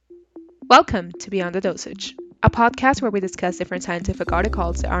Welcome to Beyond the Dosage, a podcast where we discuss different scientific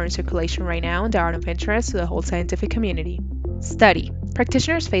articles that are in circulation right now and that are of interest to the whole scientific community. Study.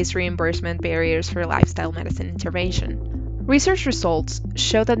 Practitioners face reimbursement barriers for lifestyle medicine intervention. Research results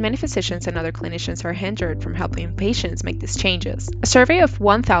show that many physicians and other clinicians are hindered from helping patients make these changes. A survey of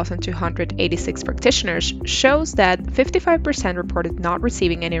 1,286 practitioners shows that 55% reported not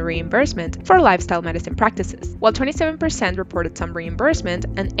receiving any reimbursement for lifestyle medicine practices, while 27% reported some reimbursement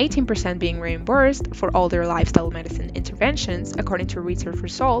and 18% being reimbursed for all their lifestyle medicine interventions, according to research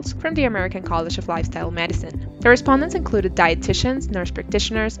results from the American College of Lifestyle Medicine. The respondents included dietitians, nurse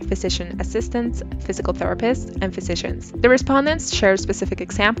practitioners, physician assistants, physical therapists, and physicians. The respondents shared specific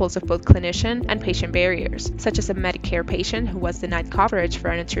examples of both clinician and patient barriers, such as a Medicare patient who was denied coverage for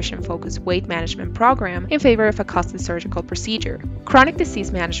a nutrition-focused weight management program in favor of a costly surgical procedure. Chronic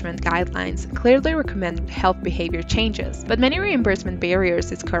disease management guidelines clearly recommend health behavior changes, but many reimbursement barriers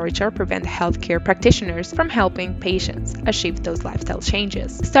discourage or prevent healthcare practitioners from helping patients achieve those lifestyle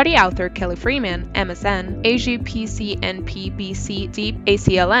changes. Study author Kelly Freeman, MSN, AGPCNPBC Deep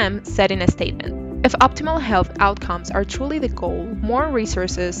ACLM, said in a statement, "If optimal health outcomes are truly the goal, more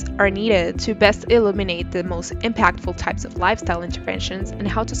resources are needed to best illuminate the most impactful types of lifestyle interventions and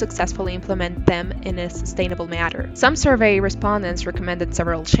how to successfully implement them in a sustainable manner." Some survey respondents recommended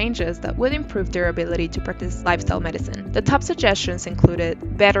several changes that would improve their ability to practice lifestyle medicine. The top suggestions included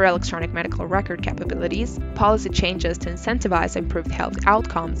better electronic medical record capabilities, policy changes to incentivize improved health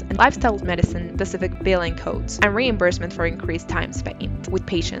outcomes, and lifestyle medicine-specific billing codes, and reimbursement for increased time spent with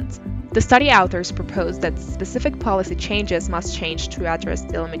patients. The study authors proposed that specific policy changes must change to address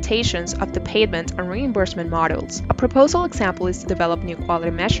the limitations of the payment and reimbursement models. A proposal example is to develop new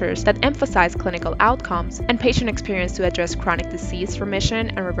quality measures that emphasize clinical outcomes and patient experience to address chronic disease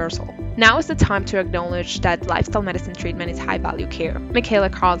remission and reversal. Now is the time to acknowledge that lifestyle medicine treatment is high-value care. Michaela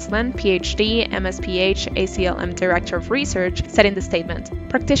Carlsland, PhD, MSPH, ACLM Director of Research, said in the statement,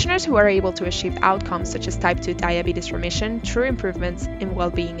 "Practitioners who are able to achieve outcomes such as type 2 diabetes remission, true improvements in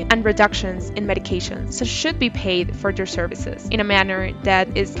well-being, and reductions in medications should be paid for their services in a manner that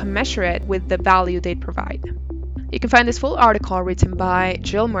is commensurate with the value they provide." You can find this full article written by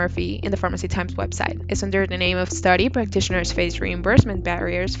Jill Murphy in the Pharmacy Times website. It's under the name of Study Practitioners Face Reimbursement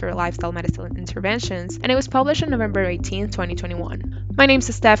Barriers for Lifestyle Medicine Interventions, and it was published on November 18, 2021. My name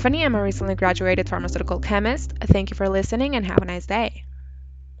is Stephanie. I'm a recently graduated pharmaceutical chemist. Thank you for listening and have a nice day.